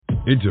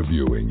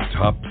interviewing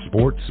top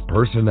sports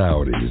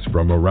personalities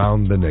from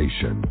around the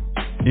nation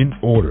in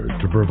order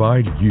to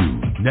provide you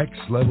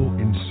next-level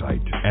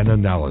insight and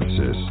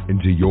analysis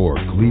into your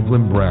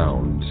Cleveland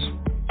Browns.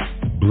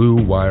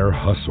 Blue Wire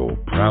Hustle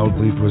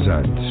proudly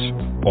presents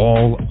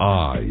All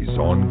Eyes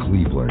on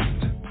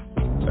Cleveland.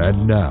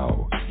 And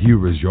now,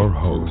 here is your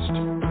host,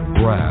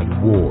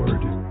 Brad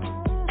Ward.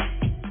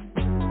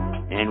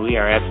 And we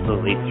are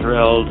absolutely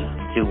thrilled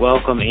to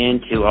welcome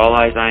into All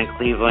Eyes on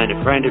Cleveland,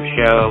 a friend of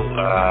show,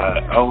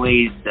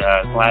 always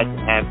glad to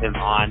have him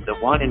on, the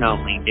one and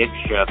only Nick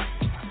Shook,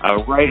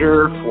 a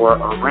writer for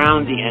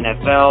Around the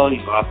NFL.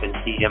 You often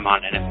see him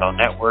on NFL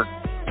Network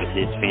with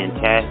his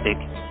fantastic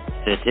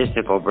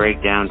statistical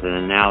breakdowns and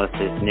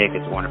analysis. Nick,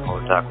 it's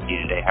wonderful to talk to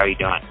you today. How are you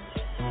doing?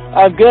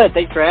 I'm good.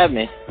 Thanks for having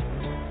me.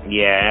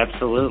 Yeah,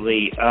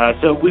 absolutely.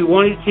 So we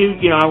wanted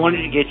to, I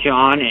wanted to get you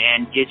on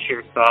and get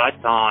your thoughts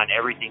on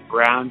everything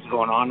Browns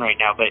going on right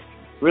now, but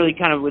really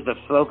kind of with a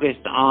focus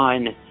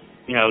on,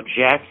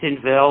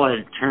 Jacksonville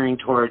and turning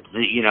towards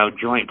the,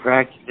 joint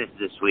practices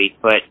this week.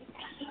 But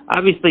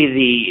obviously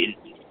the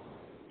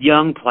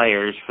young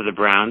players for the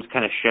Browns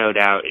kind of showed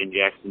out in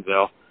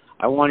Jacksonville.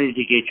 I wanted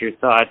to get your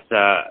thoughts,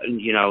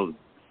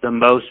 the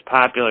most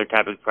popular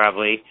topic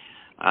probably,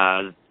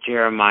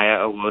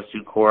 Jeremiah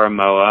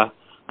Owusu-Koramoah.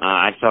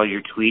 I saw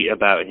your tweet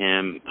about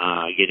him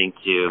getting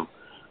to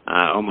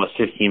almost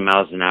 15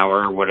 miles an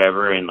hour or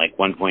whatever in like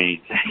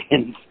 1.8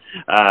 seconds.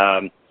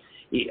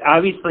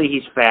 Obviously,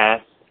 he's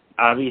fast.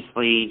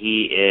 Obviously,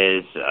 he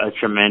is a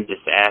tremendous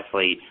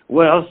athlete.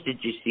 What else did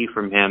you see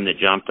from him that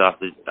jumped off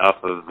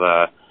of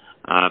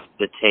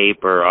the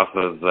tape or off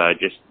of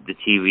just the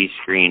TV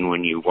screen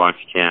when you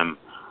watched him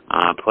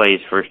play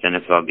his first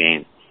NFL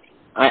game?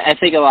 I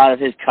think a lot of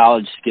his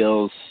college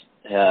skills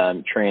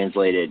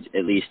translated,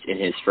 at least in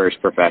his first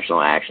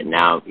professional action.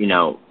 Now,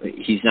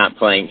 he's not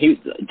playing.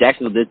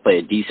 Jacksonville did play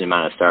a decent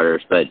amount of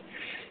starters, but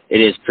it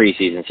is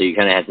preseason, so you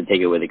kind of have to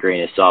take it with a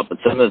grain of salt. But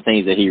some of the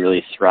things that he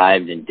really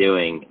thrived in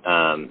doing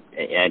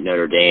at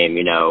Notre Dame,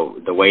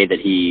 the way that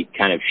he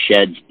kind of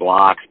sheds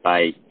blocks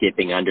by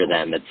dipping under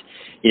them. It's,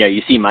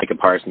 you see Micah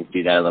Parsons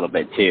do that a little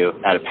bit too,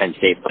 out of Penn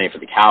State playing for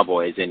the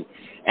Cowboys, and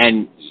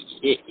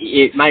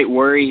it might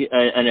worry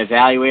an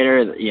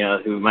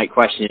evaluator, who might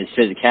question his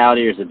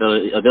physicality or his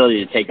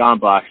ability to take on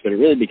blocks, but it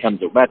really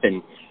becomes a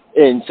weapon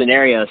in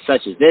scenarios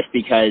such as this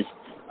because,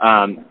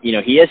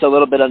 he is a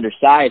little bit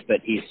undersized, but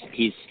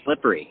he's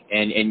slippery.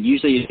 And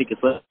usually you think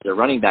of a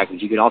running back,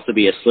 but you can also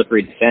be a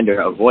slippery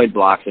defender, avoid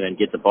blocks, and then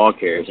get the ball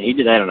carriers. And he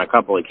did that on a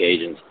couple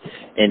occasions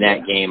in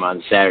that game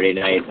on Saturday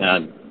night.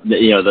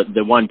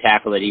 The one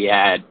tackle that he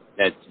had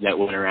that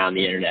went around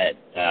the internet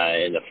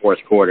in the fourth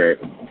quarter,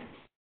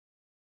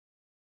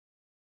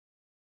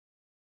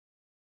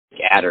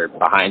 scattered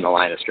behind the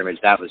line of scrimmage.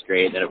 That was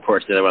great. And then, of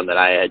course, the other one that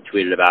I had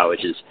tweeted about,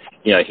 which is,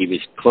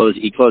 he closed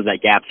that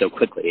gap so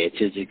quickly. It's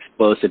his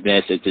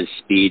explosiveness. It's his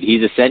speed.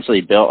 He's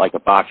essentially built like a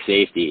box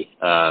safety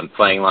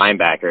playing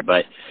linebacker.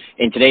 But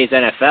in today's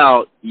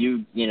NFL,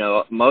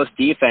 most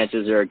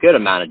defenses, or a good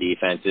amount of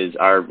defenses,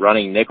 are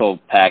running nickel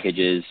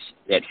packages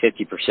at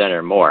 50%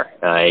 or more.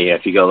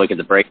 If you go look at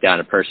the breakdown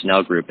of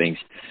personnel groupings,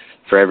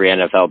 for every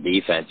NFL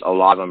defense, a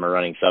lot of them are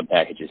running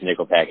sub-packages,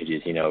 nickel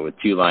packages, with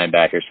 2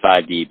 linebackers,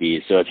 5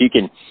 DBs. So if you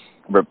can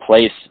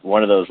replace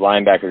one of those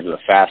linebackers with a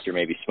faster,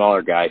 maybe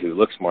smaller guy who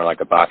looks more like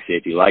a box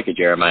safety, like a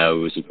Jeremiah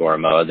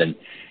Owusu-Koramoah, then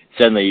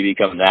suddenly you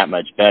become that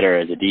much better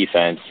as a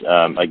defense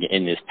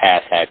in this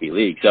pass-happy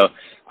league. So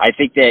I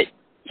think that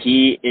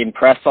he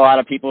impressed a lot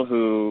of people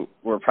who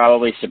were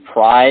probably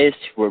surprised,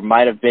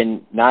 might have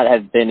not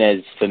have been as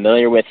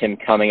familiar with him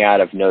coming out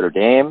of Notre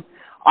Dame.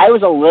 I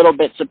was a little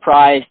bit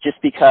surprised just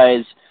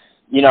because,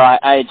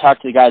 I had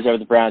talked to the guys over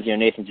the Browns,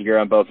 Nathan Segura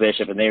and Bo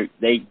Bishop, and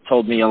they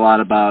told me a lot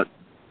about,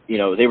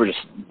 they were just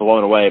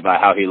blown away by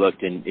how he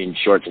looked in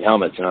shorts and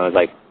helmets. And I was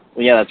like,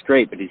 well, yeah, that's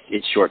great, but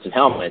it's shorts and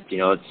helmets.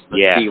 Let's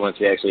see once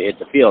we actually hit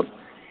the field.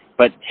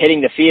 But hitting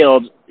the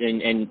field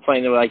and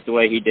playing the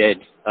way he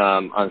did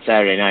on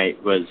Saturday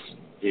night was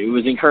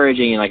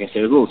encouraging. And like I said,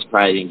 it was a little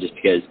surprising just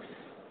because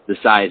the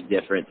size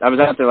difference. I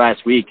was out there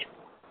last week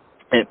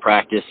at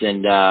practice,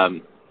 and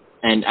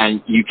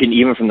you can,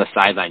 even from the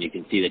sideline, you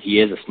can see that he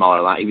is a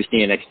smaller line. He was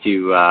standing next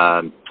to,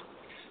 I don't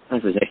know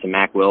if it was next to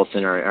Mack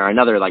Wilson or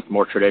another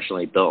more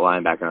traditionally built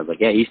linebacker. And I was like,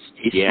 yeah, he's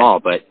small,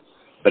 but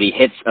he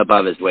hits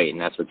above his weight,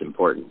 and that's what's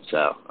important.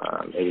 So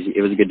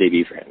it was a good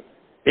debut for him.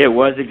 It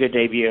was a good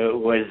debut.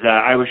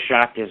 I was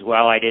shocked as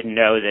well. I didn't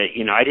know that,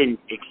 I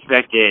didn't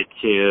expect him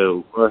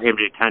to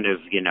kind of,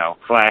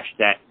 flash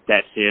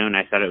that soon.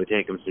 I thought it would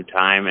take him some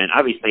time, and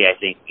obviously I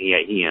think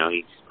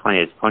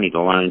he's plenty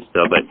to learn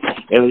still, but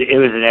it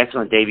was an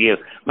excellent debut.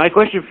 My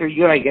question for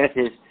you, I guess,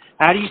 is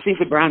how do you think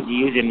the Browns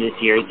use him this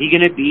year? Is he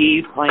going to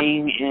be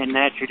playing in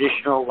that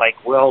traditional,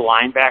 will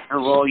linebacker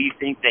role? You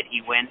think that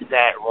he wins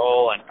that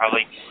role and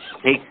probably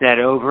takes that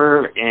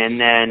over, and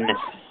then,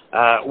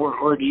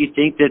 or do you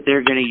think that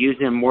they're going to use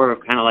him more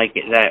of kind of like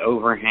that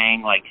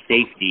overhang,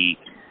 safety,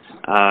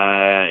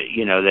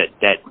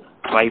 that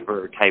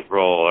Viper type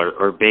role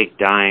or big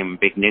dime,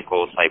 big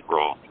nickel type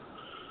role?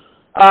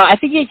 I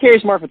think he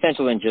carries more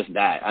potential than just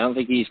that. I don't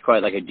think he's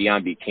quite like a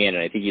Deion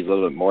Buchanan. I think he's a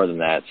little bit more than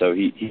that. So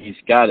he's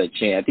got a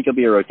chance. I think he'll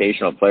be a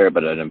rotational player,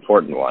 but an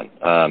important one.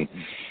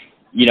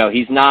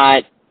 He's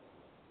not.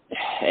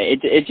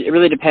 It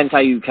really depends how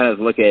you kind of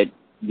look at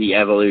the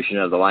evolution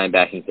of the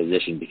linebacking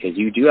position, because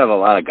you do have a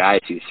lot of guys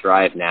who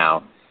thrive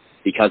now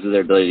because of their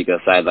ability to go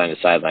sideline to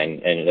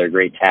sideline, and they're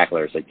great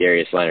tacklers like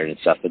Darius Leonard and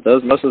stuff. But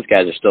most of those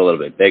guys are still a little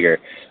bit bigger.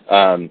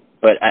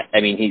 But I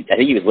think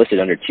he was listed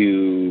under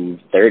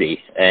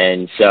 230,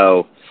 and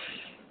so.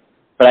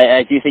 But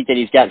I do think that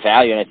he's got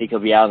value, and I think he'll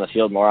be out on the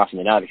field more often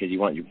than not because you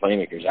want your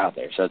playmakers out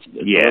there. So it's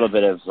a little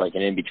bit of like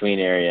an in-between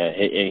area,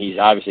 and he's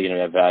obviously going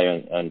to have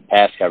value on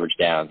pass coverage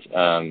downs.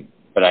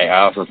 But I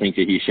also think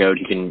that he showed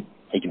he can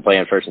play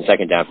on first and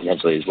second down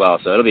potentially as well.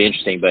 So it'll be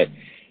interesting. But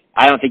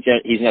I don't think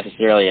that he's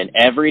necessarily an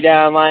every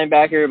down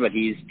linebacker, but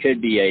he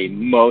could be a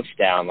most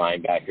down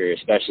linebacker,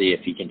 especially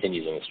if he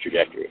continues on this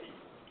trajectory.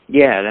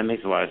 Yeah, that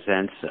makes a lot of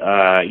sense.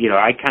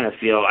 I kind of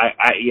feel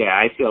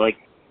I feel like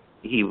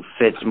he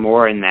fits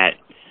more in that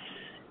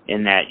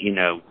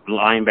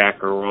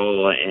linebacker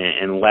role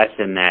and less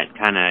in that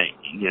kind of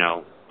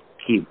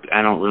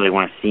I don't really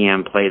want to see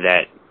him play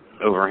that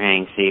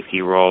overhang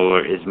safety role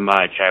as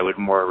much. I would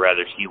more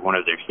rather see one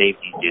of their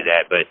safeties do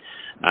that, but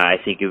I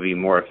think it would be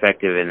more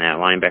effective in that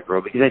linebacker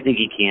role because I think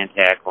he can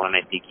tackle and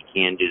I think he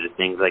can do the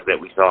things like that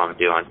we saw him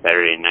do on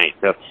Saturday night.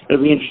 So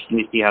it'll be interesting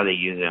to see how they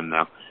use him,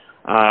 though.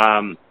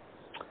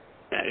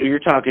 We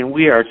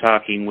are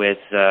talking with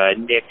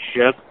Nick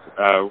Shook,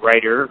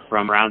 writer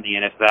from around the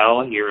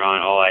NFL here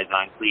on All Eyes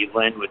on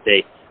Cleveland, with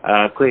a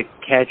quick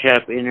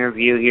catch-up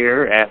interview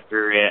here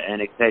after an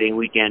exciting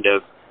weekend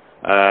of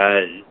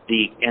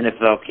the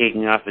NFL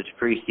kicking off its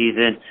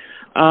preseason.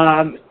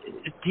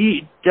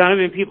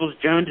 Donovan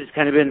Peoples-Jones has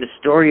kind of been the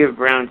story of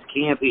Browns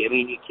camp. I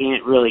mean, you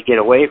can't really get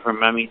away from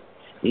him. I mean,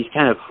 he's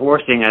kind of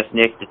forcing us,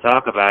 Nick, to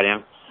talk about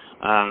him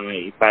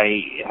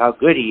by how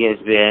good he has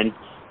been.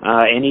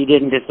 And he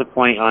didn't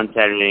disappoint on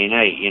Saturday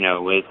night,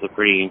 with a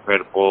pretty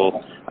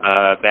incredible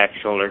back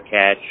shoulder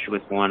catch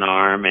with one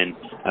arm and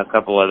a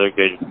couple other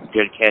good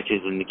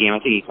catches in the game. I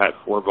think he caught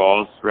 4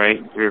 balls,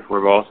 right? 3 or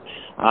 4 balls.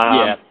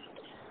 Yeah.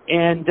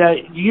 And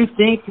do you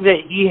think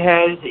that he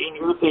has, in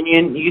your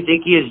opinion,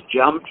 he has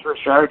jumped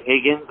Rashard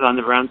Higgins on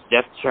the Browns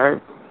depth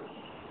chart?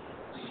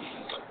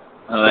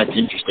 Oh, that's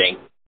interesting.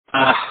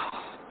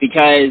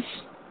 Because,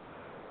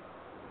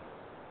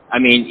 I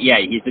mean, yeah,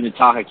 he's been the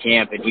talk of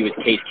camp, and he was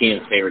Case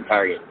Keenum's favorite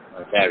target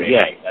on Saturday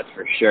night, that's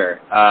for sure.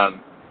 I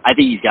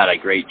think he's got a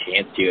great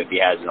chance to if he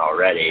hasn't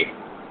already.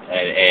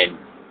 And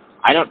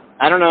I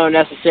don't know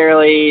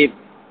necessarily.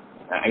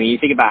 I mean, you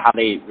think about how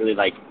they really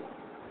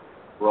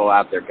roll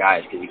out their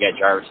guys, because you got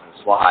Jarvis in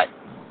the slot.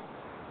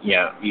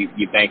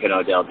 You bank on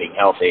Odell being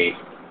healthy.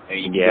 I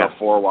mean, you can go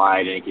 4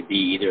 wide, and it could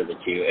be either of the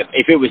two.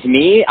 If it was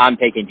me, I'm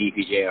taking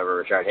DPJ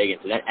over Rashard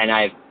Higgins, and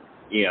I've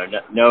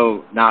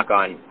no knock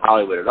on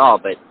Hollywood at all,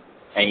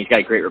 and he's got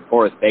a great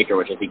rapport with Baker,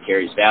 which I think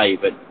carries value.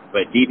 But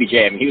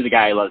DPJ, I mean, he was a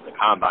guy who loved the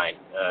combine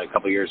a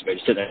couple of years ago.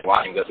 Just sitting there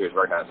watching him go through his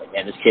workout, I was like,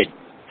 man, this kid,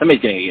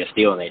 somebody's going to get a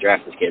steal when they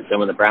draft this kid. So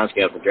when the Browns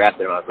came up and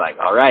drafted him, I was like,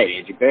 all right,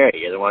 Andrew Berry,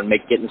 you're the one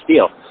getting the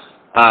steal.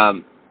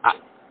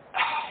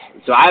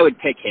 So I would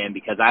pick him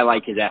because I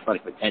like his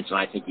athletic potential.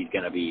 And I think he's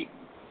going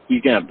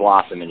to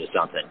blossom into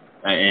something.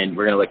 And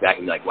we're going to look back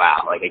and be like,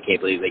 wow, I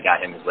can't believe they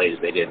got him as late as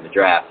they did in the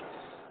draft.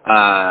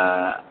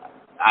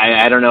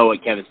 I don't know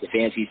what Kevin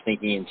Stefanski's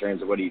thinking in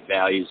terms of what he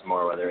values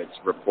more, whether it's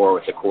rapport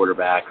with the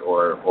quarterback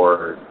or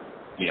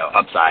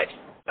upside.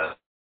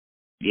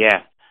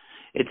 Yeah,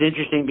 it's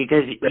interesting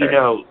because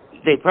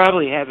they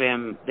probably have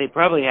him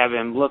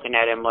looking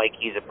at him like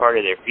he's a part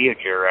of their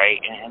future, right?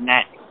 And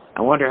that,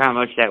 I wonder how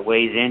much that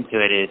weighs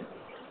into it.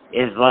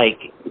 Is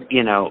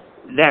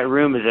that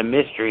room is a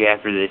mystery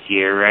after this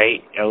year,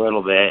 right? A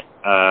little bit.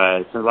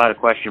 There's a lot of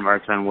question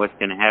marks on what's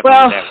going to happen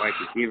with that wide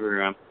receiver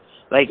room.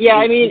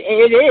 I mean,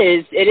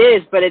 it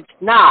is, but it's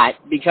not,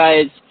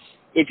 because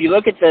if you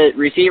look at the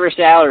receiver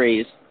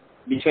salaries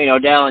between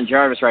Odell and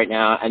Jarvis right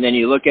now, and then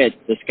you look at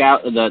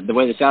the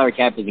way the salary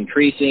cap is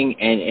increasing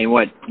and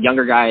what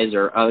younger guys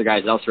or other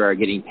guys elsewhere are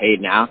getting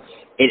paid now,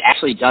 it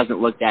actually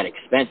doesn't look that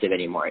expensive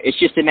anymore. It's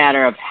just a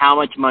matter of how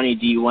much money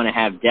do you want to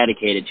have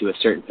dedicated to a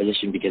certain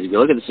position, because if you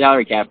look at the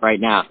salary cap right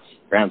now,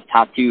 Brown's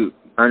top 2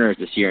 earners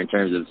this year in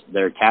terms of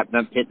their cap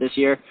hit this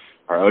year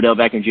are Odell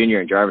Beckham Jr.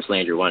 and Jarvis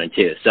Landry 1 and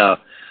 2. So,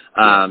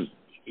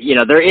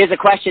 there is a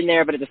question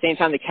there, but at the same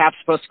time, the cap's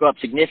supposed to go up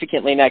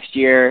significantly next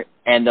year,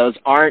 and those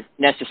aren't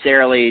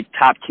necessarily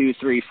top 2,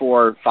 3,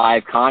 4,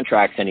 5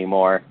 contracts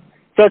anymore.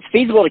 So it's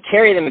feasible to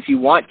carry them if you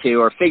want to,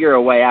 or figure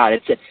a way out.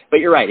 But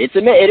you're right, it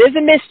is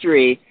a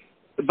mystery,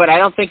 but I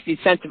don't think the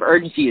sense of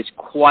urgency is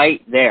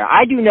quite there.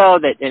 I do know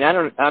that, and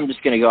I'm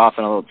just going to go off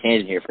on a little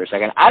tangent here for a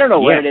second. I don't know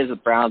what it is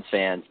with Browns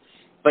fans,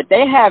 but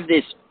they have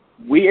this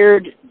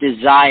weird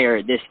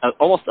desire, this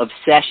almost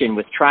obsession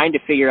with trying to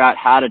figure out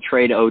how to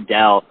trade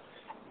Odell,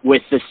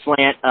 with the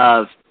slant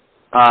of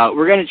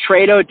we're going to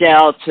trade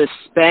Odell to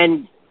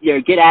spend,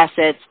 get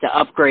assets to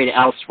upgrade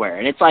elsewhere.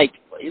 And it's like,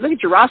 you look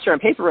at your roster on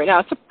paper right now,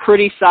 it's a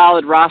pretty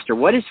solid roster.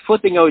 What is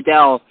flipping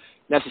Odell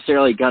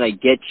necessarily going to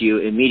get you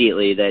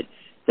immediately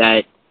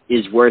that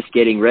is worth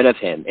getting rid of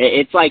him.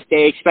 It's like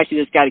they expected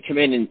this guy to come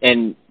in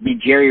and be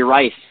Jerry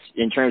Rice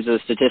in terms of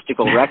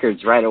statistical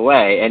records right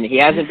away, and he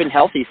hasn't been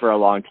healthy for a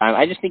long time.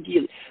 I just think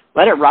you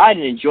let it ride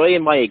and enjoy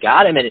him while you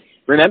got him, and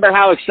remember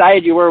how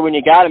excited you were when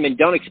you got him, and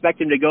don't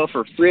expect him to go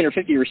for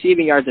 350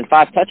 receiving yards and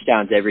 5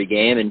 touchdowns every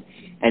game,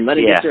 and let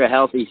him get through a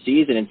healthy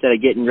season instead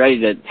of getting ready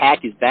to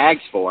pack his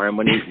bags for him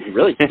when he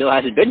really still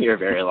hasn't been here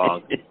very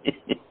long.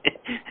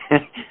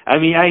 I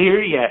mean, I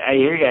hear you,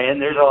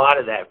 and there's a lot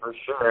of that for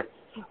sure.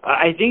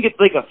 I think it's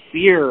like a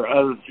fear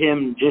of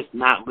him just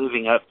not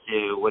living up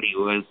to what he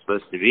was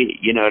supposed to be.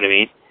 You know what I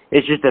mean?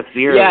 It's just a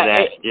fear of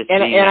that.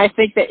 And I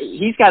think that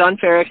he's got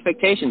unfair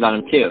expectations on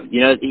him too. You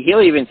know,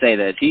 he'll even say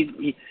this.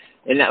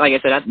 And that, like I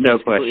said, that's no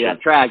question off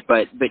track.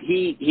 But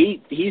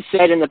he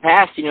said in the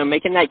past, you know,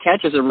 making that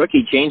catch as a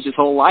rookie changed his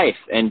whole life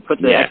and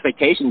put the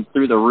expectations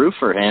through the roof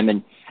for him.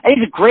 And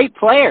he's a great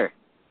player.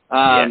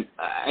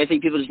 I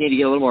think people just need to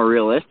get a little more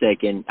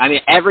realistic. And I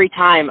mean, every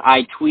time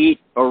I tweet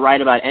or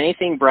write about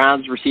anything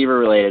Browns receiver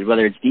related,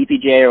 whether it's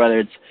DPJ or whether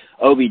it's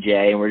OBJ,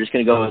 and we're just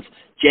going to go with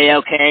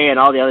JOK and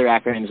all the other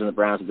acronyms in the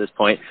Browns at this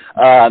point,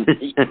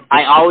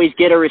 I always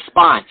get a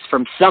response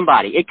from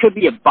somebody. It could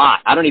be a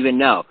bot. I don't even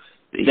know.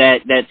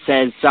 That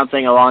says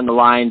something along the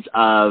lines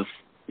of,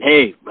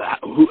 hey,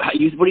 what do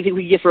you think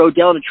we can get for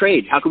Odell in a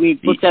trade? How can we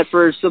put that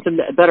for something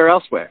better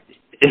elsewhere?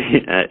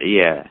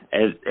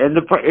 And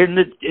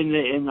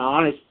the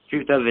honest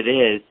truth of it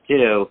is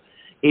too,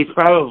 he's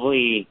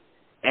probably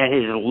at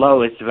his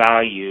lowest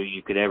value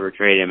you could ever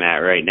trade him at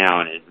right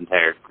now in his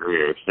entire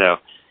career. So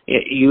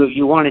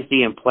you want to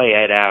see him play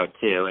it out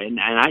too, and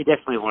I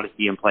definitely want to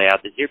see him play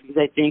out this year because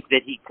I think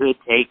that he could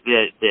take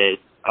the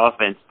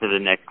offense to the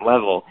next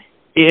level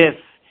if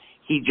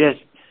he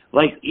just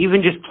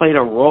even just played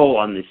a role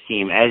on this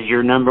team as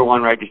your number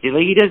one wide receiver.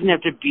 Like, he doesn't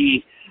have to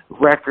be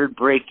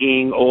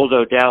record-breaking old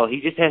Odell. He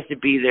just has to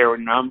be their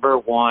number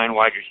one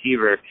wide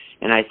receiver,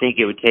 and I think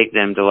it would take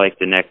them to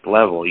the next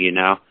level, you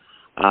know.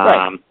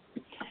 Right.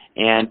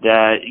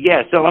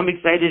 So I'm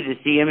excited to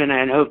see him, and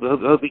I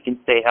hope he can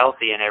stay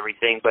healthy and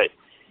everything. But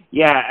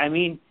I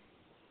mean,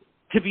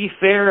 to be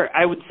fair,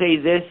 I would say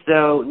this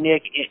though,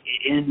 Nick.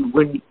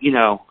 When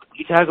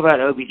you talk about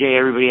OBJ,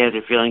 everybody has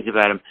their feelings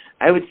about him.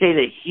 I would say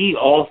that he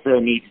also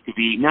needs to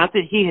be, not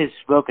that he has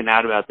spoken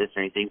out about this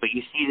or anything, but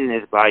you see it in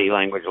his body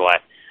language a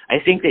lot. I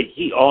think that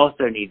he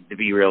also needs to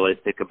be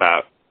realistic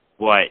about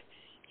what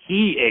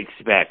he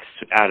expects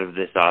out of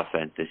this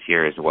offense this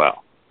year as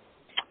well.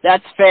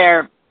 That's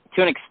fair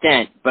to an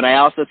extent, but I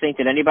also think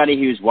that anybody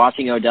who's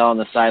watching Odell on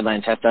the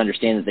sidelines has to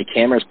understand that the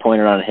camera's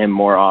pointed on him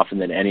more often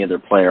than any other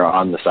player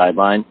on the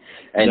sideline.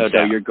 And no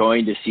doubt. You're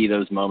going to see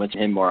those moments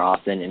of him more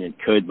often, and it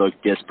could look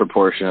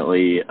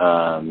disproportionately,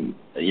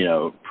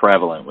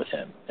 prevalent with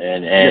him.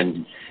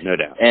 And no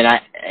doubt.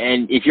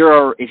 And if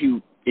you're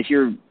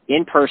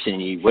in person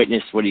and you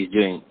witness what he's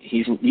doing,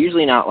 he's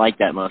usually not like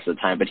that most of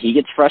the time, but he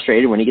gets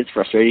frustrated. When he gets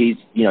frustrated,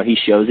 he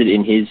shows it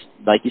in his,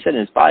 like you said, in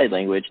his body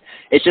language.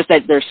 It's just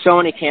that there's so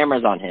many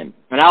cameras on him.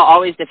 And I'll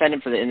always defend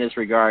him in this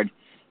regard,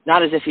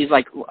 not as if he's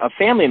like a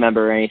family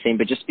member or anything,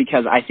 but just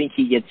because I think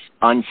he gets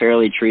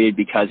unfairly treated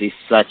because he's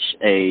such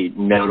a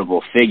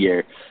notable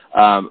figure.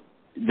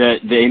 They're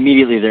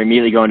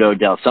immediately going to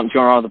Odell. Something's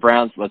going wrong with the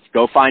Browns. Let's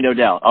go find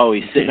Odell. Oh,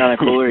 he's sitting on a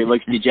cooler. He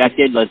looks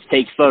dejected. Let's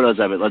take photos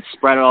of it. Let's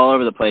spread it all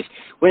over the place.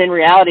 When in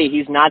reality,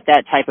 he's not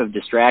that type of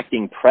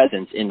distracting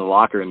presence in the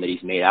locker room that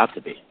he's made out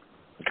to be.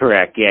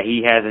 Correct. Yeah,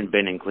 he hasn't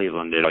been in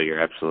Cleveland at all.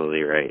 You're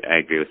absolutely right. I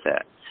agree with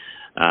that.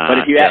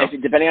 But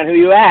if depending on who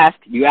you ask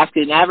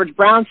an average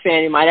Browns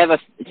fan who might have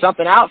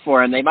something out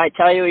for him, they might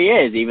tell you he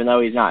is, even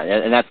though he's not.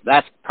 And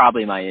that's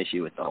probably my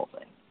issue with the whole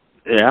thing.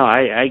 Yeah,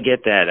 I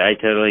get that. I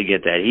totally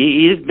get that.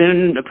 He's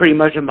been pretty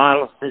much a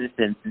model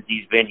citizen since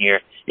he's been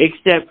here,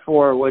 except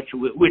for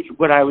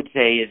what I would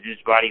say is his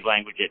body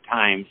language at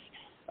times.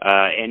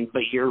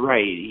 But you're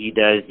right. He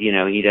does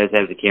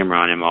have the camera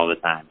on him all the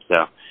time.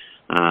 So,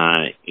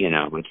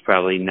 it's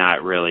probably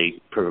not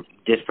really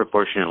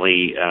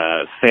disproportionately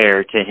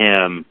fair to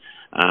him,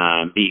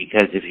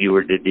 because if you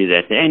were to do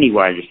that to any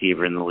wide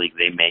receiver in the league,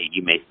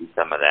 you may see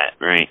some of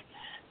that, right?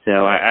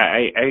 So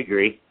I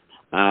agree.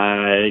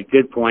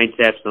 Good points,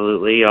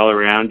 absolutely, all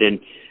around. And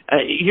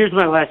here's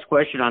my last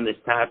question on this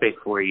topic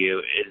for you.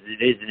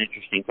 It is an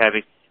interesting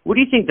topic. What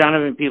do you think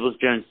Donovan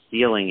Peoples-Jones'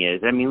 ceiling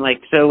is? I mean,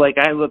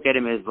 I look at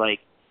him as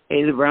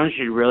hey, the Browns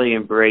should really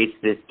embrace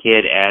this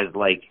kid as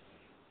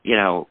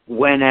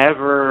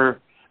whenever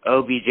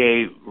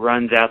OBJ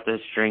runs out the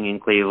string in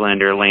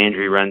Cleveland or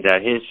Landry runs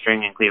out his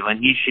string in Cleveland,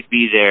 he should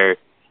be there.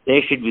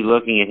 They should be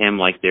looking at him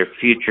like their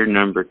future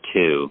number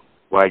 2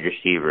 wide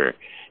receiver.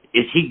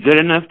 Is he good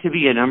enough to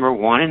be a number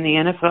 1 in the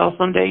NFL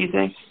someday, you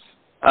think?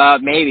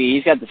 Maybe.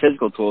 He's got the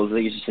physical tools. I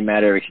think it's just a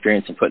matter of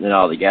experience and putting it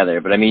all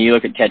together. But, I mean, you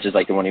look at catches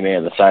like the one he made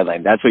on the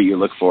sideline. That's what you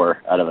look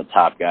for out of a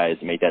top guy, is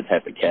to make that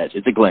type of catch.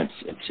 It's a glimpse.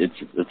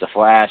 It's a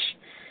flash.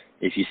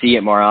 If you see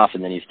it more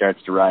often, then he starts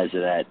to rise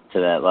to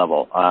that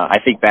level. I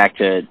think back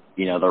to,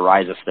 the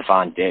rise of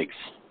Stephon Diggs,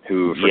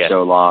 who for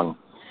so long,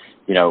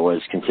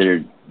 was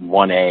considered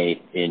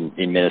 1A in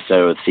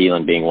Minnesota, with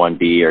Thielen being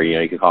 1B, or,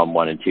 you could call him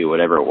 1 and 2,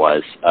 whatever it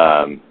was.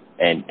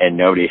 And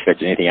nobody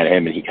expected anything out of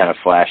him, and he kind of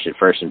flashed at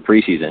first in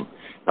preseason,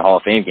 the Hall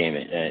of Fame game,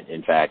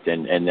 in fact,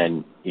 and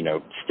then,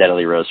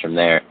 steadily rose from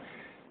there.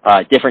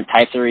 Different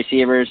types of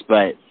receivers,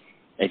 but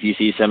if you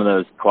see some of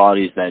those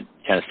qualities that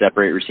kind of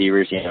separate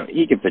receivers,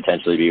 he could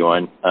potentially be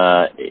one.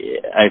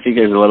 I think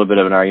there's a little bit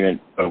of an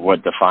argument of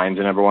what defines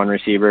a number one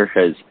receiver,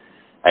 because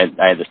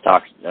I had this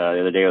talk the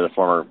other day with a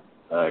former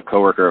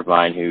coworker of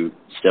mine who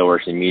still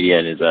works in media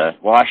and is a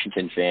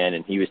Washington fan,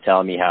 and he was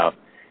telling me how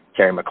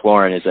Terry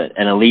McLaurin is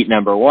an elite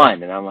number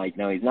one, and I'm like,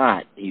 no, he's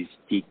not. He's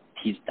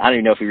I don't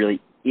even know if he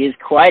really is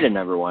quite a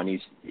number one.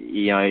 He's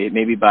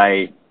maybe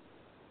by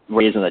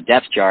where he is on the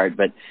depth chart,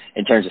 but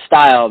in terms of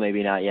style,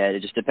 maybe not yet.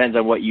 It just depends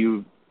on what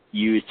you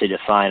use to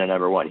define a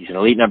number one. He's an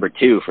elite number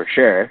two for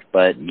sure,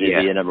 but is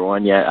he a number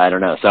one yet? I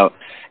don't know. So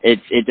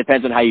it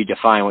depends on how you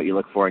define what you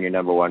look for in your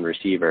number one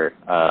receiver.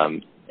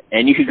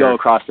 And you could go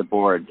across the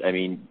board. I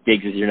mean,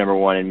 Diggs is your number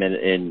one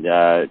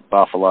in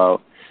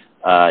Buffalo.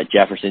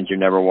 Jefferson's your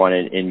number one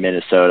in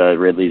Minnesota.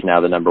 Ridley's now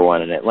the number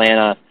one in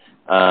Atlanta.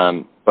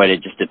 But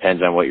it just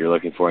depends on what you're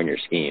looking for in your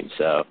scheme.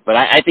 So, but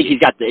I think he's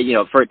got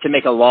to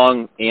make a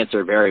long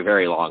answer very,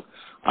 very long.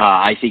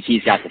 I think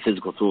he's got the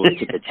physical tools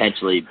to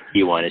potentially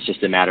be one. It's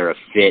just a matter of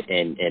fit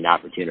and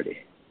opportunity.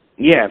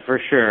 Yeah,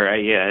 for sure.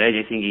 I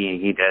just think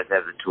he does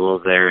have the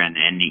tools there, and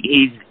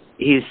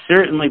he's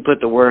certainly put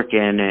the work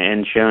in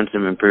and shown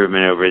some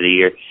improvement over the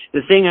year.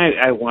 The thing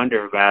I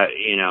wonder about,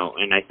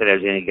 and I said I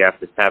was going to get off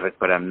this topic,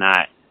 but I'm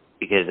not,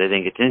 because I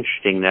think it's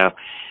interesting though.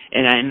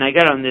 And I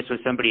got on this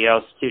with somebody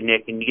else too,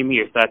 Nick, and give me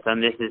your thoughts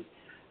on this. Is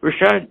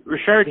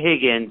Rashard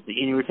Higgins,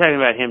 and you were talking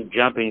about him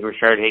jumping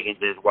Rashard Higgins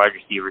as wide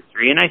receiver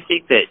 3, and I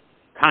think that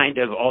kind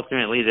of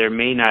ultimately there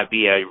may not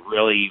be a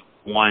really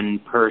one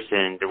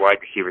person to wide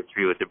receiver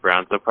 3 with the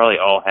Browns. They'll probably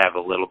all have a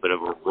little bit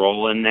of a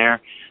role in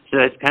there. So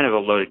that's kind of a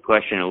loaded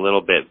question a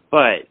little bit.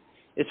 But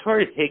as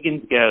far as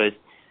Higgins goes,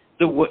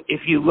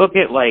 if you look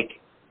at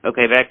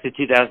back to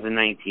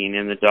 2019,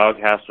 and the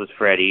doghouse was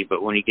Freddie,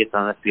 but when he gets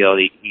on the field,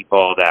 he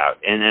balled out.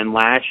 And then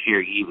last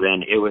year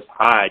even, it was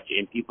Hodge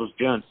and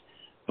Peoples-Jones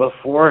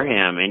before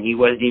him, and he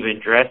wasn't even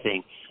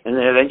dressing. And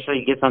then eventually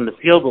he gets on the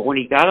field, but when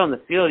he got on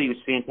the field, he was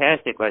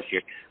fantastic last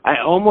year.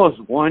 I almost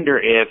wonder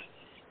if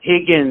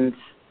Higgins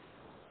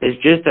is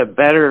just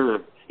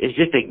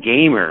a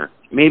gamer.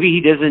 Maybe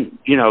he doesn't,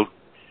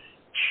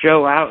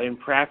 show out in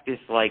practice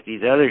like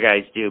these other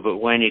guys do, but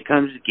when it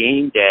comes to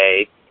game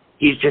day,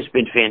 he's just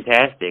been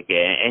fantastic.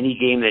 Any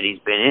game that he's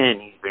been in,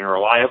 he's been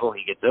reliable.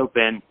 He gets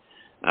open.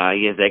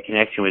 He has that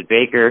connection with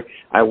Baker.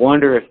 I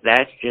wonder if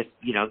that's just,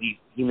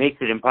 he makes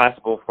it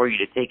impossible for you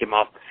to take him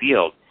off the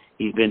field.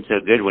 He's been so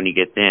good when he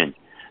gets in.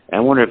 I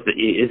wonder if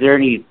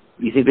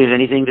you think there's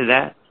anything to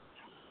that?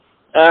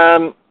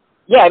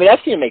 Yeah, I mean, I've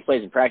seen him make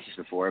plays in practice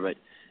before, but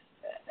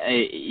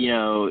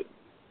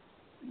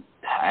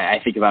I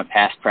think about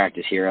past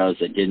practice heroes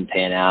that didn't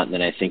pan out, and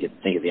then I think of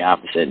the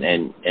opposite.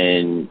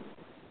 And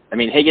I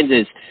mean, Higgins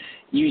is,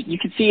 you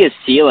can see his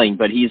ceiling,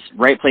 but he's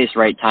right place,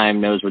 right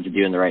time, knows what to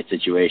do in the right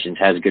situations,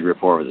 has a good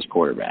rapport with his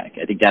quarterback.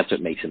 I think that's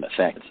what makes him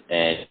effective.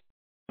 And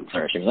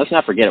let's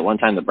not forget, at one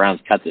time the Browns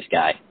cut this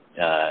guy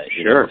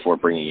before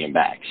bringing him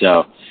back.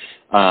 So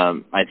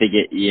I think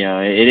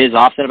it is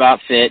often about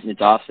fit, and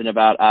it's often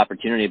about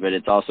opportunity, but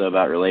it's also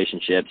about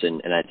relationships.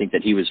 And I think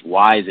that he was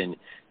wise in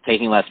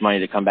taking less money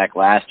to come back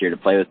last year to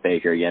play with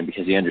Baker again,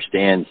 because he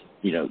understands,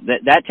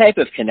 that type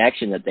of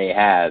connection that they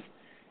have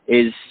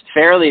is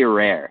fairly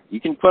rare. You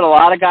can put a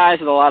lot of guys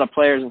with a lot of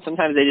players, and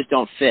sometimes they just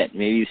don't fit.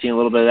 Maybe you've seen a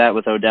little bit of that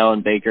with Odell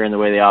and Baker and the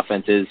way the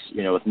offense is,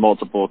 with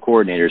multiple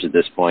coordinators at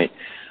this point.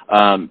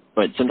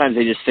 But sometimes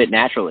they just fit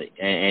naturally,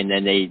 and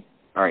then they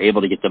are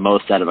able to get the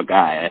most out of a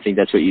guy. And I think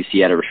that's what you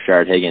see out of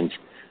Rashard Higgins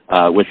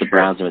with the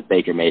Browns and with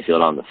Baker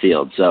Mayfield on the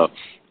field. So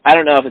I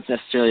don't know if it's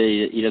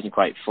necessarily he doesn't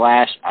quite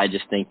flash. I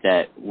just think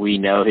that we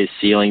know his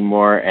ceiling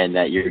more, and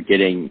that you're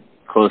getting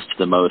close to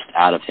the most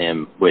out of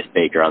him with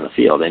Baker on the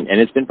field, and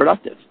it's been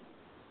productive.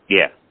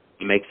 Yeah,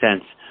 it makes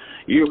sense.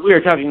 We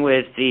were talking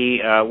with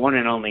the one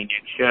and only Nick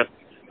Shook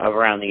of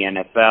Around the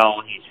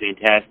NFL. He's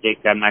fantastic.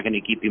 I'm not going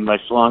to keep you much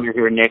longer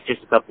here, Nick.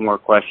 Just a couple more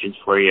questions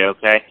for you,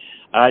 okay?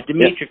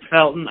 Demetric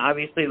Felton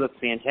obviously looks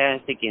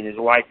fantastic in his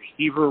wide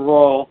receiver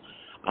role.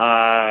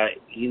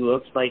 He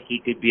looks like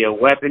he could be a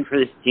weapon for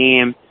this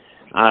team.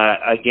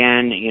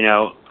 Again,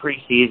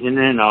 preseason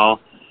and all.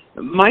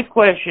 My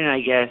question, I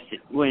guess,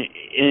 when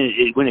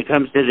it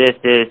comes to this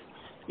is,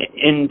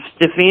 and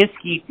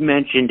Stefanski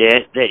mentioned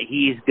it, that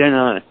he's going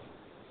to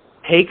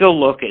take a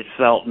look at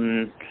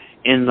Felton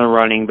in the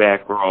running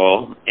back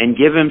role and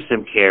give him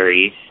some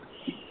carries.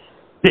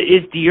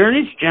 Is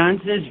D'Ernest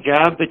Johnson's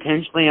job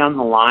potentially on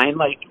the line?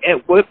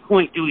 At what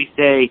point do we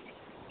say,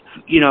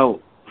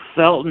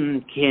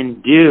 Felton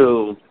can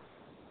do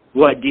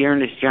what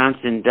D'Ernest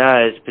Johnson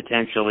does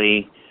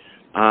potentially,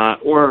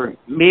 or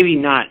maybe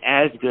not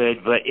as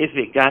good, but if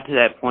it got to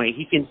that point,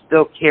 he can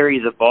still carry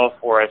the ball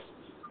for us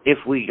if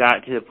we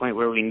got to the point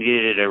where we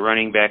needed a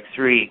running back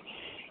 3,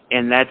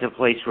 and that's a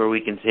place where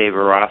we can save a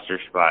roster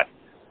spot.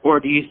 Or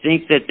do you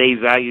think that they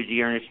value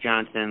D'Ernest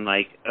Johnson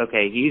like,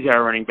 okay, he's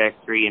our running back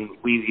 3, and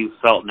we view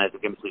Felton as a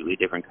completely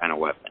different kind of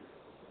weapon?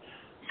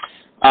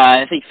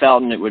 I think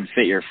Felton would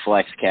fit your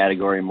flex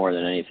category more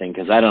than anything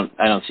because I don't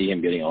see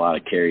him getting a lot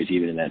of carries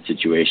even in that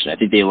situation. I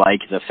think they like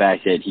the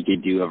fact that he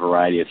could do a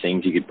variety of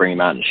things. You could bring him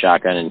out in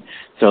shotgun and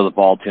throw the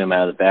ball to him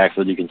out of the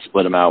backfield. You can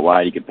split him out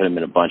wide. You could put him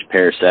in a bunch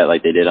pair set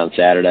like they did on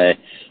Saturday,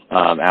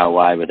 out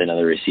wide with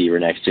another receiver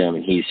next to him,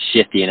 and he's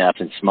shifty enough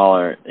and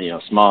small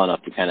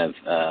enough to kind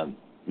of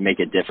make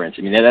a difference.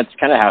 I mean, that's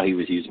kind of how he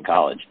was used in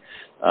college.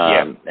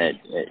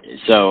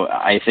 So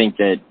I think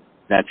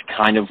that's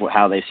kind of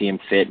how they see him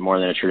fit more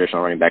than a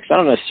traditional running back. So I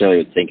don't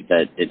necessarily think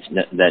that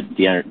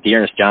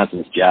D'Ernest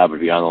Johnson's job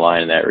would be on the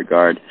line in that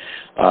regard.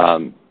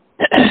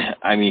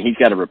 I mean, he's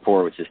got a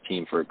rapport with his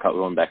team for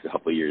going back a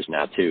couple of years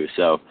now too.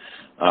 So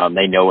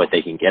they know what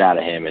they can get out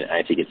of him, and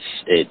I think it's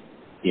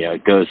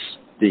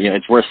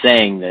worth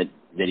saying that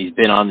he's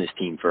been on this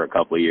team for a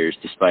couple of years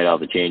despite all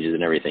the changes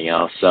and everything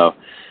else. So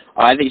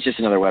I think it's just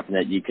another weapon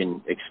that you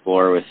can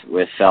explore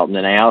with Felton.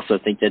 And I also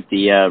think that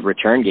the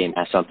return game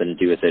has something to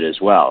do with it as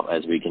well,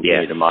 as we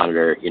continue to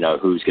monitor,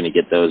 who's going to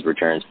get those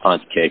returns,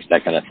 punts, kicks,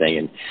 that kind of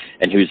thing,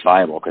 and who's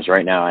viable. Because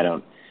right now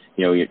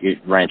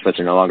Ryan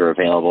Switzer no longer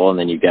available, and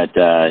then you've got,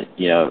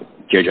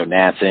 JoJo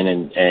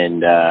Natson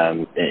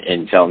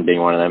and Felton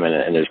being one of them,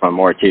 and there's one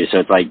more too. So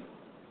it's like,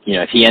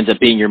 if he ends up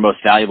being your most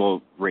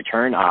valuable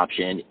return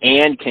option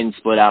and can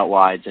split out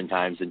wide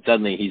sometimes, then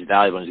suddenly he's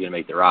valuable and he's going to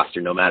make the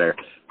roster no matter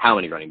how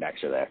many running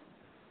backs are there.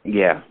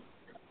 Yeah.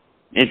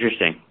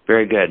 Interesting.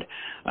 Very good.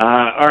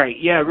 All right.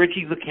 Yeah,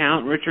 Richard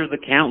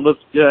LeCount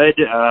looks good.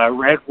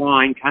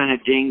 Redwine kind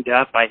of dinged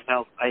up. I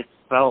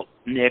felt,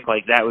 Nick,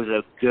 like that was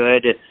a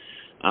good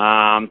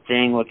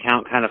thing.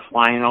 LeCount kind of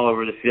flying all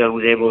over the field,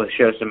 was able to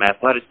show some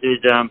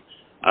athleticism.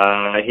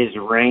 His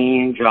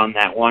range on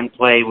that one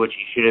play, which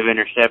he should have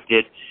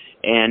intercepted.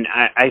 And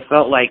I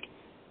felt like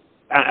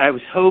I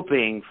was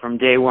hoping from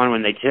day one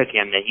when they took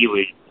him that he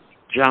would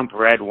jump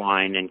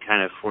Redwine and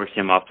kind of force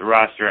him off the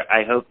roster.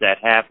 I hope that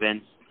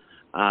happens.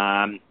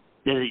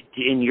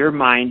 In your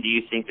mind, do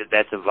you think that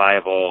that's a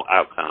viable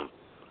outcome?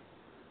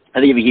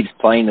 I think if he keeps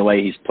playing the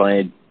way he's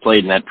played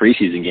in that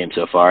preseason game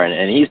so far,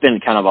 and he's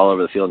been kind of all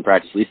over the field in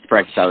practice, at least the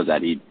practice I was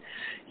at, he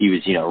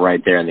was,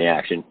 right there in the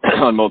action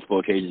on multiple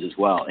occasions as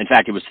well. In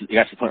fact, it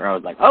got to the point where I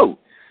was like,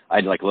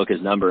 I'd look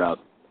his number up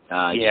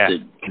just to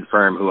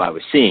confirm who I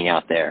was seeing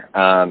out there.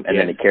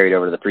 Then it carried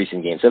over to the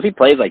preseason game. So if he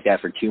plays like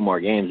that for 2 more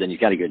games, then you've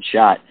got a good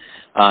shot,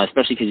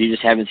 especially because you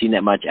just haven't seen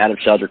that much out of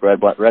Sheldrick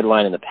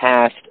Redwine in the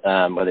past,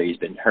 whether he's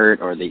been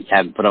hurt or they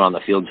haven't put him on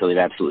the field until they've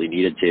absolutely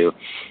needed to.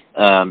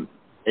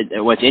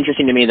 What's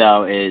interesting to me,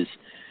 though, is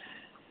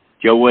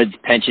Joe Wood's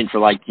penchant for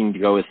liking to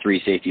go with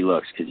 3 safety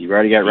looks, because you've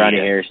already got Rodney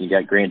Harrison, you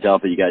got Grant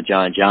Delpit, you got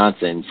John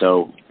Johnson.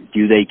 So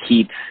do they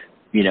keep,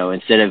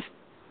 instead of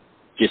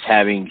just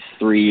having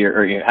 3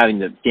 or having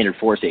the standard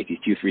 4 safeties,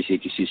 2 free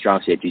safeties, 2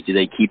 strong safeties, do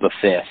they keep a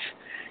 5th?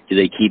 Do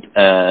they keep,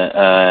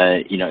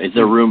 is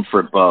there room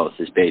for both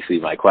is basically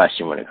my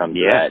question when it comes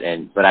to that.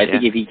 But I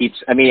think if he keeps,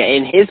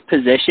 in his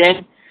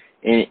position,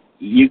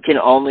 you can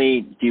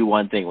only do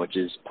one thing, which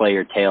is play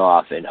your tail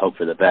off and hope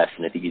for the best.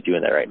 And I think he's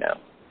doing that right now.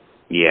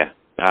 Yeah.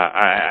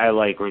 I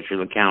like Richard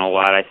LeCount a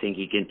lot. I think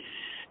he can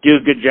do a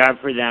good job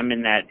for them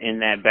in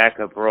that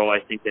backup role. I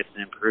think that's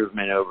an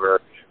improvement over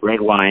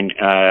Redwine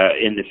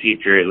in the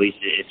future, at least,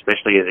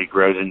 especially as it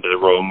grows into the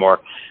role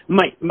more.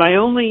 My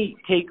only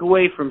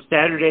takeaway from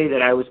Saturday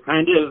that I was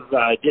kind of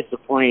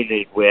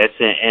disappointed with,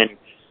 and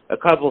a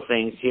couple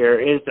things here,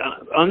 is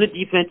on the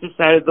defensive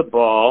side of the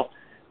ball,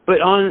 but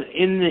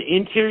in the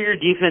interior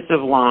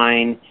defensive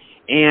line,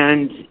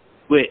 and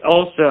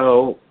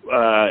also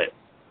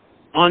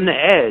on the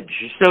edge.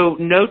 So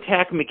no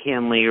Takk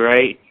McKinley,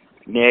 right,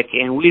 Nick?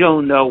 And we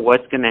don't know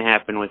what's going to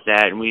happen with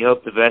that, and we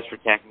hope the best for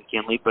Takk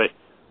McKinley. But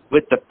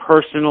with the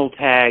personal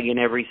tag and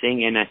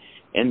everything,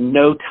 and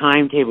no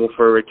timetable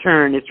for a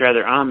return, it's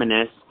rather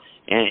ominous.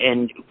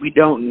 And we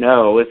don't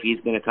know if he's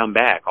going to come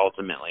back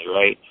ultimately,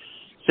 right?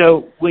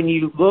 So when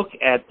you look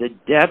at the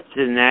depth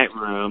in that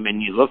room,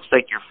 and it looks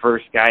like your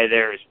first guy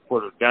there is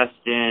Porter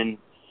Gustin,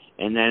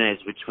 and then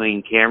it's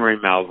between Cameron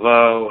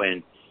Malveaux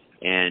and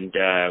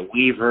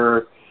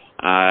Weaver,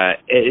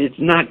 it's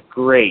not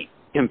great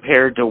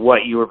compared to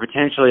what you were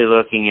potentially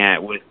looking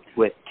at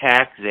with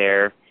Takk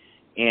there,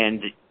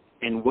 and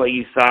what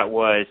you thought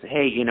was,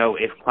 hey,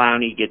 if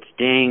Clowney gets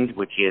dinged,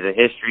 which he has a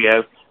history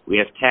of, we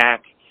have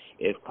Takk.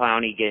 If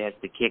Clowney has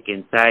to kick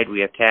inside, we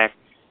have Takk.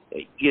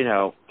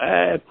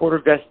 Porter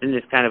Gustin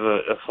is kind of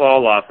a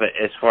fall off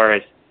as far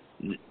as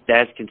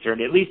that's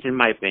concerned, at least in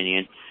my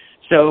opinion.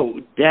 So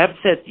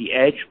depth at the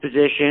edge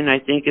position, I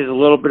think, is a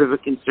little bit of a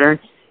concern.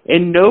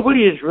 And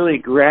nobody is really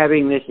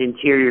grabbing this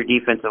interior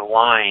defensive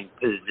line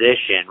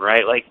position,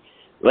 right? Like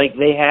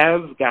they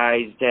have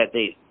guys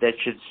that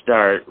should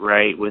start,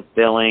 right, with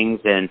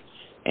Billings and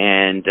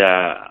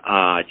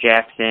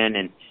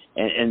Jackson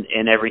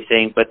and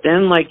everything. But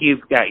then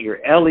you've got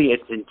your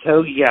Elliott's and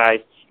Togi guys,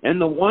 and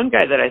the one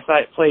guy that I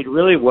thought played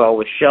really well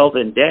was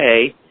Sheldon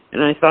Day,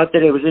 and I thought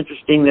that it was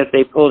interesting that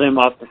they pulled him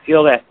off the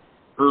field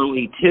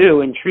early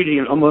too, and treated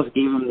him, almost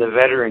gave him the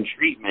veteran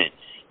treatment,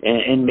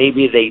 and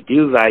maybe they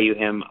do value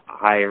him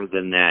higher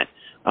than that.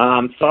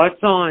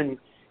 Thoughts on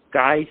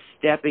guys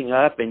stepping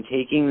up and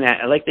taking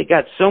that? Like, they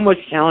got so much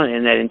talent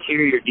in that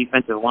interior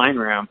defensive line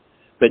room,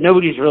 but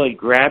nobody's really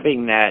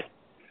grabbing that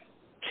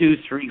 2,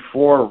 3,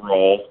 4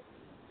 role.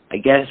 I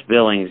guess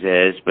Billings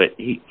is, but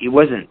he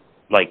wasn't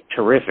like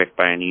terrific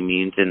by any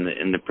means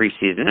in the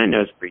preseason. I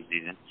know it's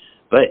preseason,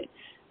 but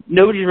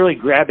nobody's really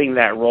grabbing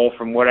that role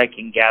from what I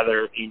can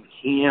gather in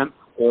camp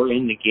or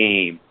in the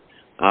game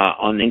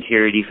on the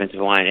interior defensive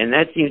line, and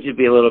that seems to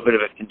be a little bit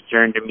of a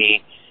concern to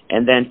me.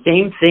 And then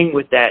same thing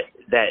with that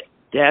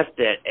depth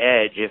at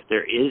edge. If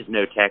there is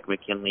no Tech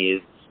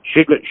McKinley,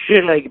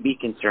 should I be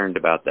concerned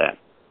about that?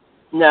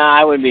 No,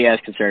 I wouldn't be as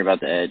concerned about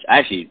the edge. I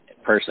actually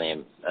personally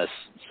am a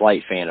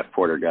slight fan of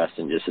Porter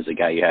Gustin, just as a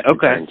guy you have to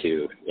turn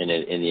to in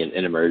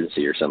an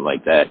emergency or something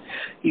like that.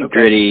 He's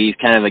gritty. He's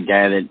kind of a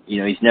guy that,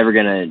 he's never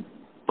going to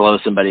blow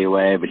somebody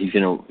away, but he's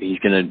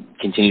gonna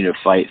continue to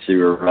fight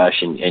through a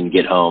rush and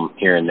get home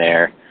here and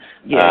there.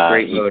 Yeah,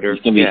 great motor.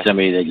 He's gonna be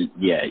somebody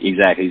that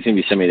exactly. He's gonna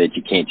be somebody that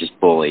you can't just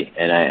bully,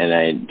 and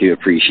I do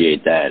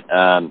appreciate that.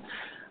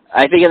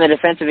 I think in the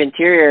defensive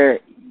interior,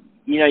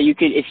 you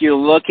could, if you're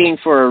looking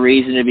for a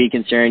reason to be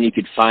concerned, you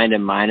could find a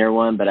minor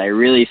one, but I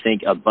really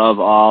think above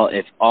all,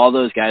 if all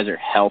those guys are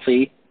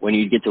healthy when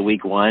you get to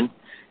week 1,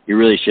 you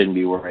really shouldn't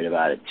be worried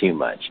about it too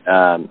much.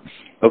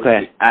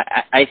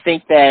 I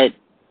think that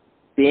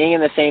being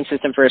in the same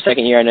system for a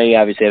second year, I know you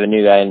obviously have a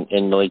new guy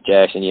in Malik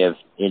Jackson. You have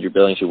Andrew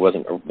Billings, who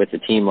wasn't with the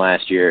team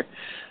last year.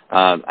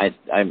 I'm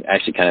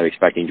actually kind of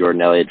expecting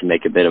Jordan Elliott to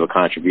make a bit of a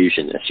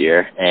contribution this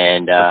year.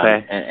 And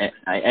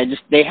I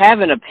just, they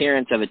have an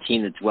appearance of a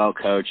team that's well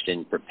coached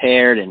and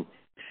prepared, and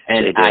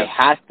I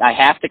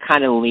have to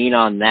kind of lean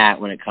on that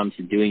when it comes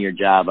to doing your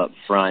job up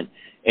front.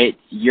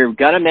 You're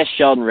going to miss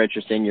Sheldon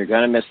Richardson. You're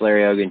going to miss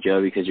Larry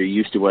Ogunjobi because you're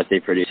used to what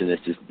they produce, and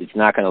it's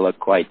not going to look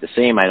quite the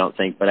same, I don't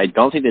think. But I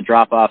don't think the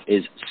drop-off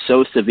is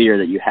so severe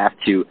that you have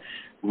to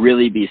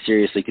really be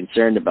seriously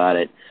concerned about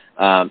it,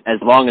 as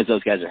long as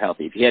those guys are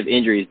healthy. If you have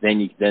injuries,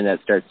 then that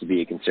starts to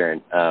be a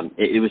concern.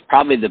 It was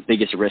probably the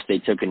biggest risk they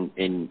took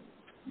in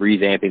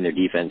revamping their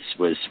defense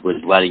was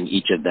letting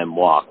each of them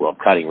walk,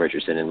 cutting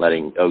Richardson and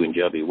letting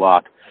Ogunjobi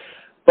walk.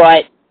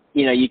 But,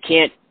 you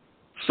can't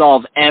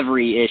solve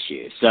every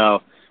issue.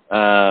 So,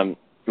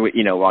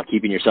 while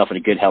keeping yourself in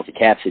a good, healthy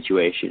cap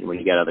situation when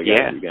you got other guys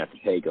you're going to have to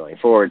pay going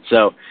forward.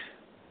 So,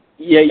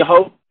 you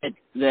hope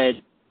that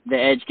the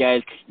edge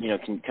guys,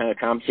 can kind of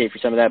compensate for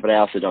some of that, but I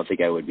also don't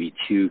think I would be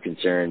too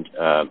concerned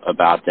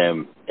about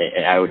them.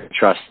 I would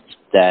trust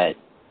that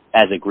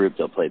as a group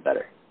they'll play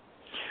better.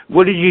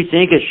 What do you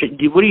think of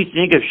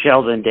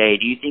Sheldon Day?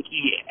 Do you think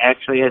he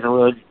actually has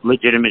a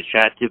legitimate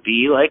shot to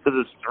be like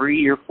a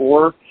 3 or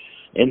 4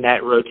 in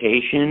that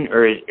rotation,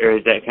 or is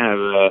that kind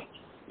of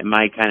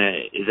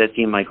does that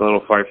seem like a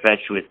little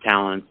far-fetched with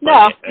talent? No.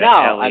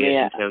 I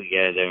mean,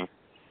 Togia there.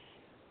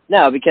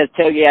 No, because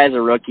Togia is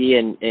a rookie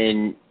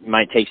and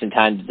might take some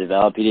time to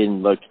develop. He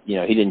didn't he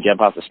didn't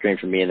jump off the screen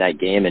for me in that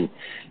game,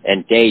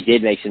 and Day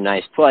did make some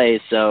nice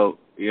plays. So,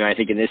 I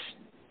think in this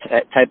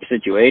type of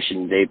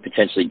situation, they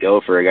potentially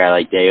go for a guy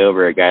like Day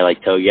over a guy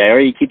like Togia, or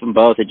you keep them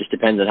both. It just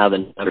depends on how the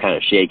numbers kind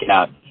of shake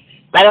out.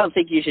 I don't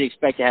think you should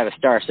expect to have a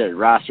star-studded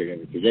roster in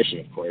every position,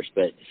 of course,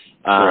 but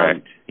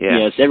correct.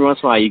 Yeah. So every once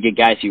in a while you get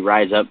guys who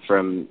rise up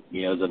from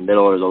the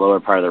middle or the lower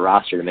part of the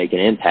roster to make an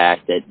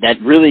impact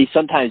that really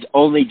sometimes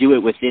only do it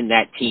within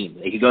that team.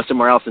 They could go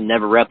somewhere else and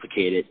never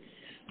replicate it.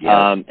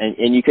 Yeah.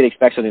 And you could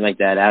expect something like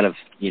that out of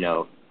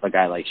a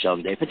guy like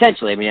Sheldon Day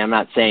potentially. I mean, I'm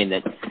not saying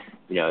that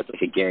it's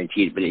like a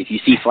guaranteed, but if you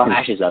see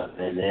flashes of it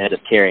and then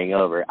just carrying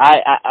over.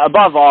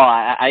 Above all,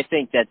 I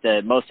think that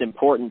the most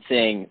important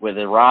thing with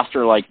a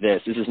roster like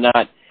this is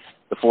not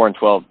the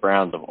 4-12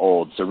 Browns of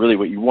old. So really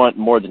what you want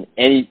more than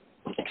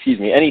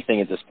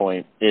anything at this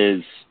point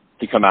is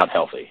to come out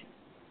healthy.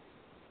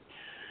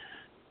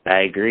 I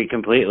agree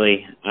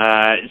completely.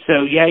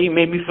 You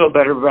made me feel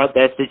better about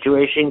that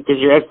situation because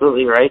you're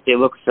absolutely right. They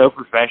look so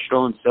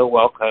professional and so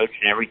well coached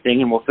and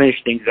everything, and we'll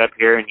finish things up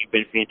here, and you've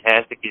been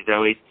fantastic as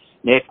always.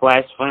 Nick,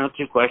 final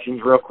 2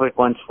 questions, real quick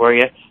ones for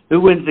you.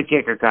 Who wins the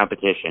kicker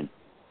competition?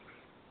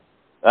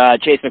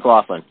 Chase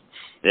McLaughlin.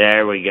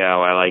 There we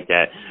go. I like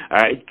that. All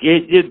right.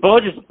 The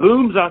ball just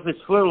booms off his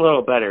foot a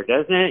little better,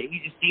 doesn't it? He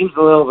just seems a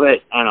little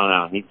bit, I don't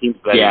know. He seems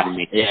better than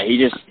me. Yeah,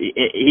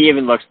 he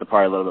even looks the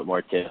part a little bit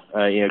more, too.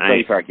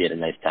 Cody Parkey had a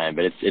nice time,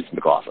 but it's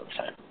McLaughlin's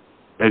time.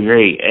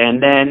 Agree.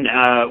 And then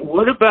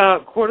what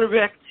about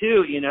quarterback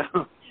 2?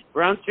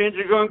 Browns fans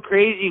are going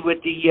crazy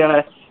with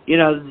the they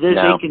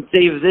can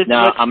save this.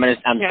 No, I'm gonna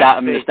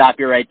stop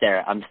you right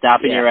there. I'm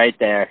stopping you right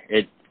there.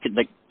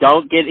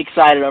 Don't get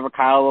excited over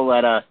Kyle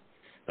Lauletta.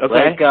 Okay.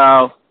 Let it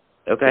go.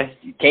 Okay.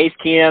 Case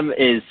Keenum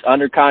is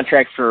under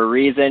contract for a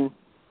reason.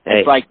 Hey.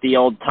 It's like the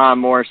old Tom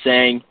Moore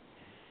saying,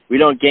 "We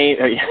don't game."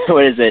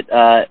 What is it?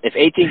 If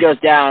 18 goes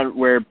down,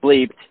 we're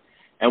bleeped,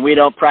 and we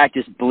don't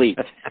practice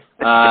bleep.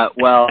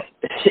 Well,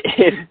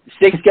 if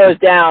 6 goes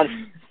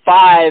down,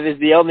 5 is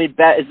the only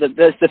is the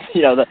best.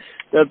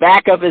 The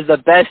backup is the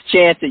best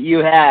chance that you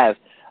have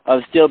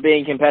of still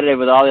being competitive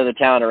with all the other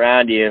talent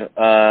around you.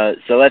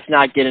 So let's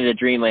not get into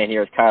dreamland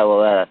here with Kyle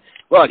Lauletta.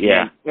 Look,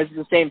 man, this is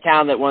the same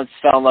town that once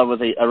fell in love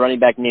with a running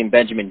back named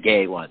Benjamin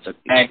Gay once,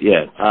 okay?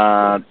 Yes.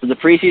 So the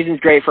preseason's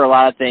great for a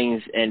lot of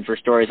things and for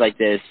stories like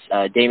this,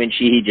 Damon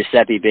Sheehy,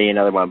 Giuseppe being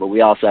another one, but we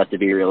also have to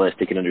be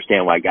realistic and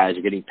understand why guys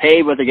are getting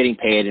paid what they're getting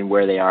paid and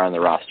where they are on the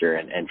roster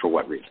and for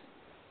what reason.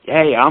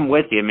 Hey, I'm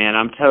with you, man.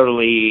 I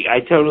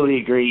totally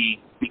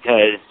agree,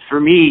 because for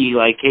me,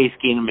 like, Case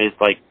Keenum is,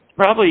 like,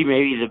 probably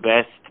maybe the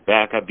best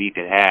backup you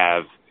could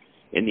have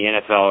in the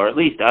NFL, or at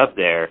least up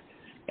there,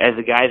 as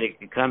a guy that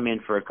could come in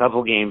for a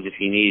couple games if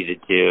you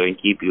needed to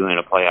and keep you in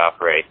a playoff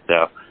race.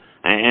 So,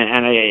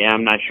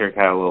 I'm not sure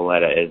Kyle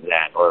Lauletta is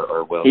that,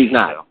 or will he's he?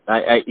 not. So.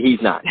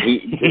 He's not. He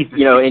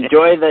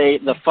enjoy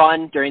the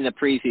fun during the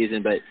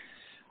preseason, but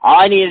all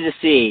I needed to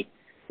see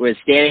was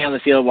standing on the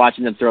field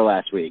watching them throw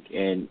last week,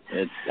 and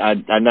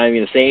I'm not even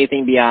going to say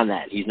anything beyond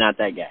that. He's not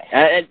that guy.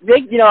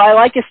 I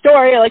like his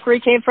story. I like where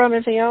he came from.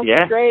 And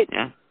yeah, great.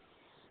 Yeah.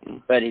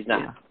 But he's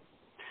not. Yeah.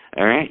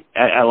 All right,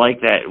 I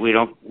like that. We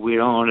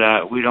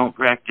don't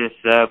practice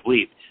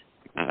bleep.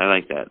 I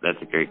like that.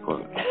 That's a great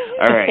quote.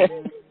 All right.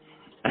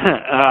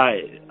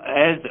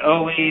 As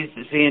always,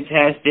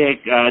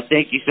 fantastic.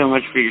 Thank you so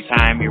much for your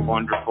time. You're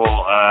wonderful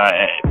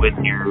with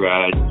your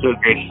so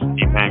gracious with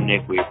your time,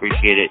 Nick. We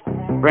appreciate it.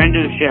 Friend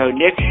of the show,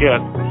 Nick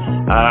Shook,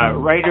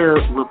 writer,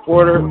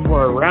 reporter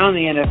for Around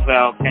the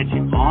NFL,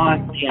 catching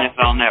on the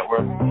NFL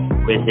Network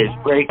with his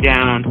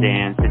breakdowns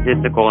and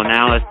statistical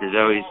analysis.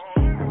 Always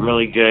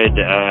really good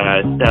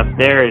stuff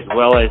there, as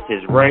well as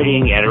his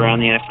writing at Around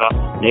the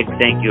NFL. Nick,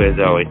 thank you as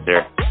always,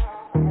 sir.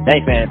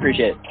 Thanks, man.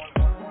 Appreciate it.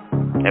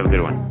 Have a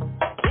good one.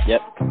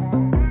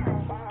 Yep.